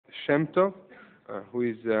Shem-Tov, who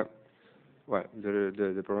is, well,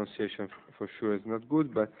 the pronunciation for sure is not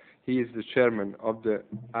good, but he is the chairman of the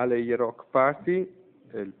Ale Yerok Party,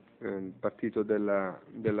 il partito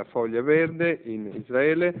della Foglia Verde in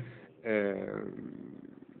Israele.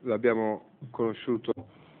 L'abbiamo conosciuto.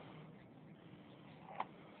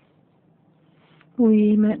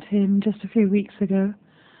 We met him just a few weeks ago,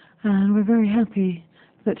 and we're very happy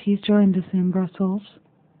that he's joined us in Brussels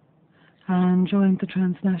and joined the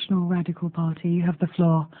Transnational Radical Party. You have the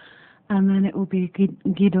floor, and then it will be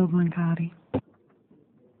Guido Blancari.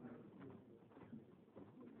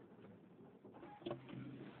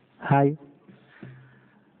 Hi.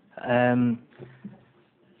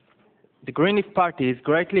 The Green Leaf Party is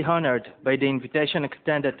greatly honored by the invitation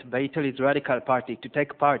extended by Italy's Radical Party to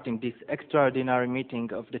take part in this extraordinary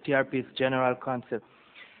meeting of the TRP's General Council,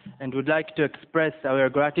 and would like to express our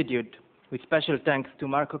gratitude with special thanks to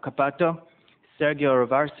Marco Cappato, Sergio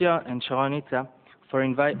Rovarsio, and Sharon Itza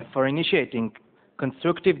for initiating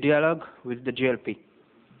constructive dialogue with the GLP.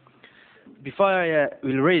 Before I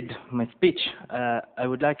will read my speech, I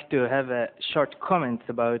would like to have a short comments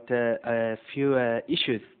about a few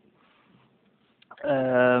issues.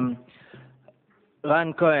 Ran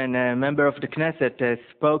Cohen, a member of the Knesset,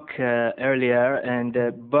 spoke earlier, and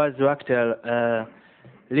Boaz Wachtel,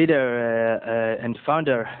 leader and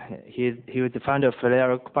founder, he was the founder of the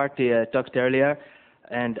Yerok Party, talked earlier,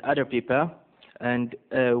 and other people, and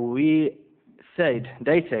they said,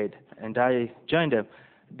 and I joined them,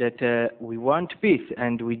 that we want peace,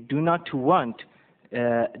 and we do not want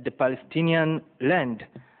the Palestinian land.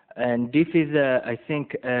 And this is, I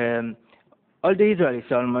think, all the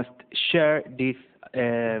Israelis almost share this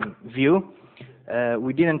view.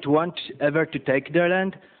 We didn't want ever to take their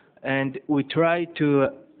land, and we try to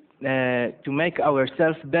make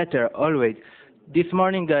ourselves better always. This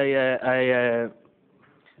morning I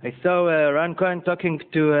saw Ran Cohen talking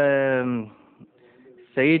to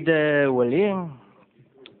Said Wali,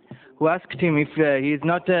 who asked him if he is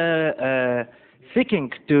not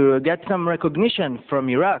seeking to get some recognition from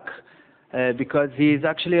Iraq, because he is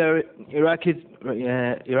actually an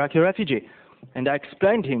Iraqi refugee. And I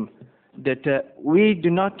explained him that we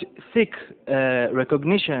do not seek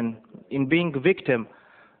recognition in being a victim.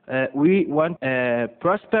 We want to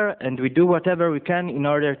prosper, and we do whatever we can in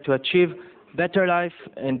order to achieve better life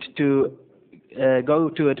and to go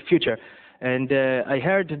to the future. And I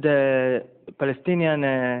heard the Palestinian,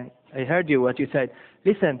 I heard you, what you said.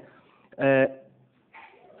 Listen,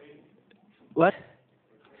 what?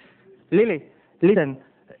 Lily, listen,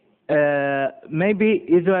 maybe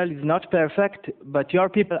Israel is not perfect, but your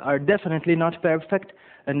people are definitely not perfect.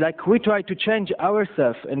 And like we try to change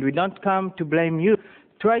ourselves, and we don't come to blame you,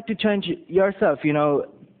 try to change yourself. You know,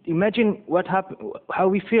 imagine what how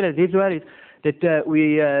we feel as Israelis, that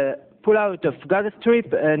we pull out of Gaza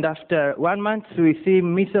Strip, and after 1 month we see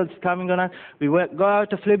missiles coming on us. We go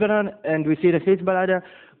out of Lebanon, and we see the Hezbollah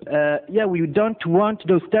there. Yeah, we don't want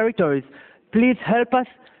those territories. Please help us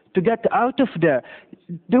to get out of there.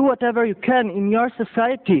 Do whatever you can in your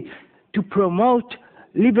society to promote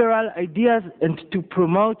liberal ideas and to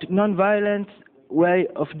promote non-violent way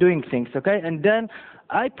of doing things, okay? And then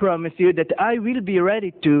I promise you that I will be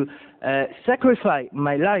ready to sacrifice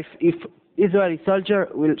my life if Israeli soldier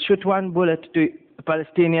will shoot one bullet to a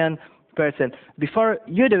Palestinian person. Before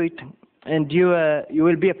you do it, and you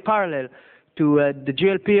will be a parallel to the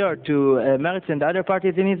GLP or to Meretz and other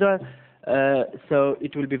parties in Israel, so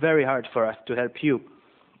it will be very hard for us to help you.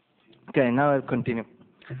 Okay, now I'll continue.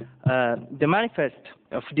 The manifest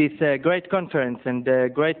of this great conference and the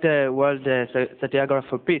great World Satyagraha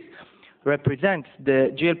for Peace represents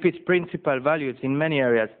the GLP's principal values in many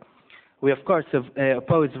areas. We, of course,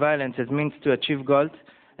 oppose violence as means to achieve goals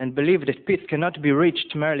and believe that peace cannot be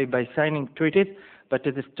reached merely by signing treaties, but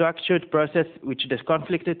as a structured process which the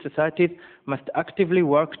conflicted societies must actively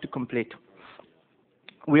work to complete.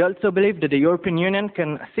 We also believe that the European Union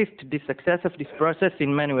can assist the success of this process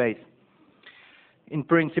in many ways. In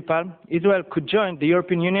principle, Israel could join the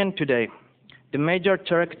European Union today. The major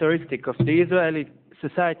characteristic of the Israeli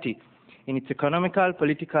society in its economical,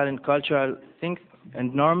 political, and cultural things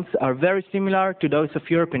and norms are very similar to those of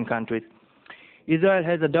European countries. Israel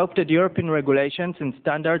has adopted European regulations and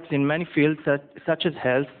standards in many fields such as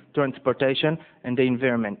health, transportation, and the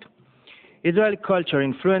environment. Israeli culture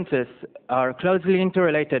influences are closely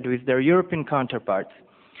interrelated with their European counterparts.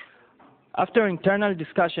 After internal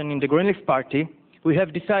discussion in the Green Leaf Party, we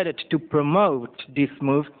have decided to promote this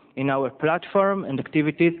move in our platform and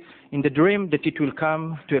activities in the dream that it will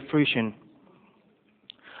come to fruition.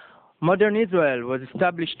 Modern Israel was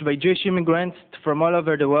established by Jewish immigrants from all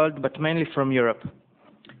over the world, but mainly from Europe.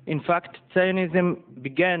 In fact, Zionism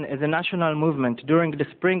began as a national movement during the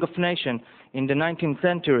Spring of Nations in the 19th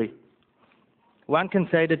century. One can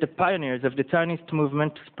say that the pioneers of the Zionist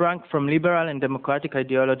movement sprang from liberal and democratic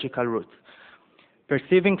ideological roots,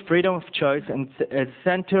 perceiving freedom of choice as a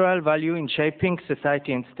central value in shaping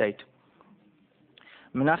society and state.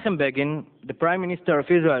 Menachem Begin, the Prime Minister of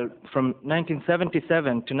Israel from 1977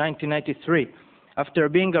 to 1993, after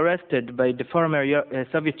being arrested by the former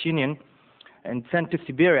Soviet Union and sent to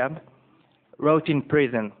Siberia, wrote in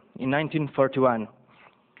prison in 1941,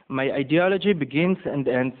 "My ideology begins and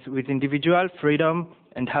ends with individual freedom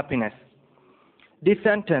and happiness." This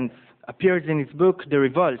sentence appears in his book, The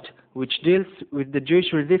Revolt, which deals with the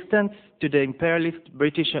Jewish resistance to the imperialist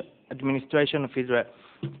British administration of Israel.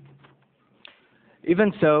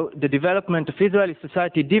 Even so, the development of Israeli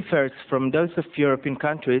society differs from those of European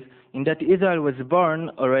countries in that Israel was born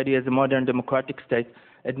already as a modern democratic state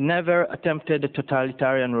and never attempted a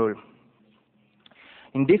totalitarian rule.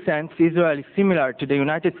 In this sense, Israel is similar to the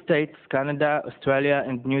United States, Canada, Australia,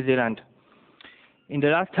 and New Zealand. In the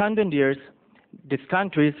last 100 years, these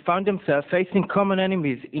countries found themselves facing common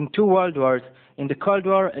enemies in two world wars, in the Cold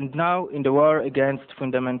War and now in the war against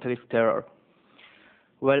fundamentalist terror.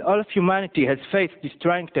 While all of humanity has faced this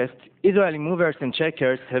trying test, Israeli movers and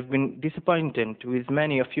shakers have been disappointed with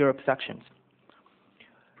many of Europe's actions.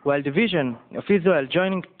 While the vision of Israel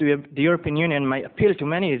joining the European Union may appeal to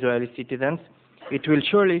many Israeli citizens, it will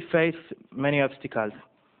surely face many obstacles.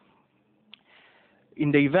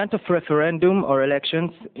 In the event of referendum or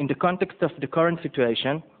elections, in the context of the current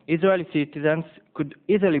situation, Israeli citizens could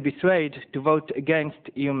easily be swayed to vote against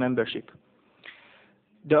EU membership.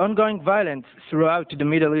 The ongoing violence throughout the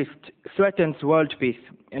Middle East threatens world peace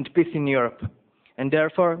and peace in Europe, and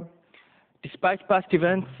therefore, despite past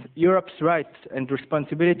events, Europe's rights and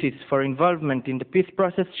responsibilities for involvement in the peace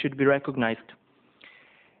process should be recognized.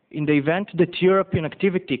 In the event that European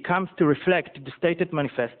activity comes to reflect the stated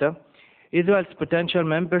manifesto, Israel's potential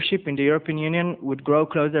membership in the European Union would grow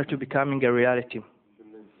closer to becoming a reality.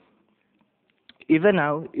 Even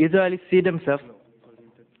now, Israelis see themselves...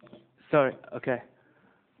 Sorry, okay.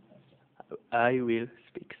 I will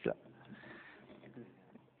speak slow.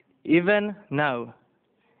 Even now,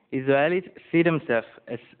 Israelis see themselves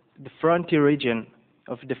as the frontier region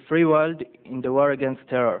of the free world in the war against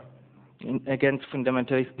terror, against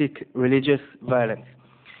fundamentalistic religious violence.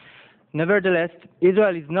 Nevertheless,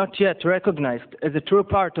 Israel is not yet recognized as a true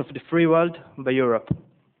part of the free world by Europe.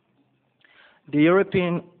 The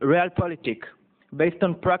European realpolitik, based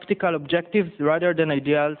on practical objectives rather than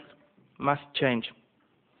ideals, must change.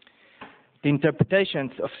 The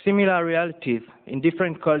interpretations of similar realities in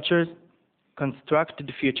different cultures construct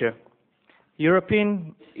the future.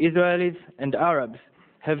 European, Israelis, and Arabs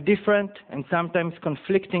have different and sometimes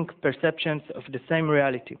conflicting perceptions of the same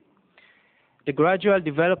reality. The gradual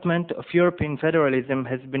development of European federalism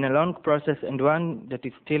has been a long process and one that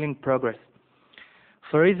is still in progress.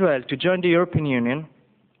 For Israel to join the European Union,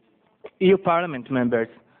 EU Parliament members,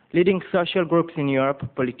 leading social groups in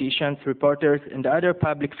Europe, politicians, reporters, and other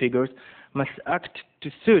public figures must act to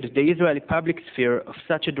soothe the Israeli public sphere of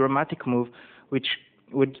such a dramatic move, which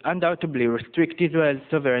would undoubtedly restrict Israel's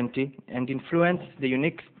sovereignty and influence the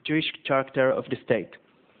unique Jewish character of the state.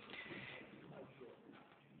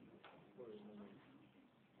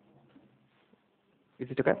 Is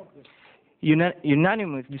it okay?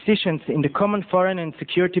 Unanimous decisions in the common foreign and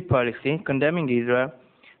security policy condemning Israel,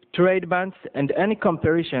 trade bans, and any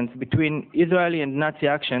comparisons between Israeli and Nazi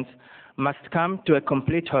actions must come to a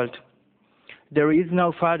complete halt. There is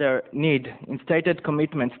no further need in stated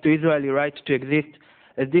commitments to Israeli right to exist,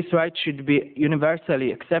 as this right should be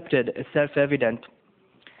universally accepted as self-evident.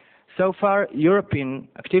 So far, European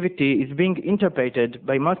activity is being interpreted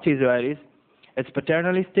by most Israelis as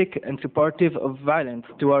paternalistic and supportive of violence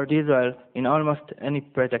toward Israel in almost any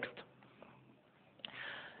pretext.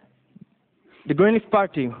 The Greenleaf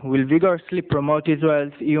Party will vigorously promote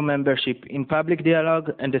Israel's EU membership in public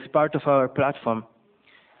dialogue and as part of our platform.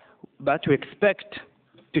 But we expect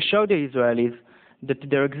to show the Israelis that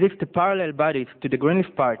there exist parallel bodies to the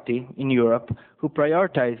Greenleaf Party in Europe who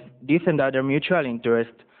prioritize this and other mutual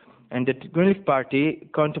interests, and that the Greenleaf Party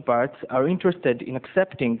counterparts are interested in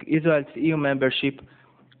accepting Israel's EU membership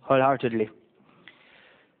wholeheartedly.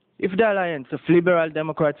 If the Alliance of Liberal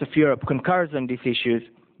Democrats of Europe concurs on these issues,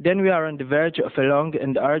 then we are on the verge of a long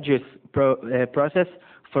and arduous process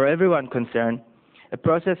for everyone concerned, a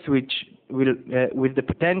process which will, with the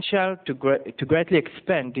potential to greatly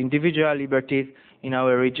expand individual liberties in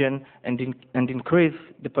our region and increase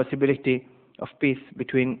the possibility of peace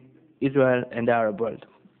between Israel and the Arab world.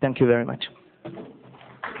 Thank you very much.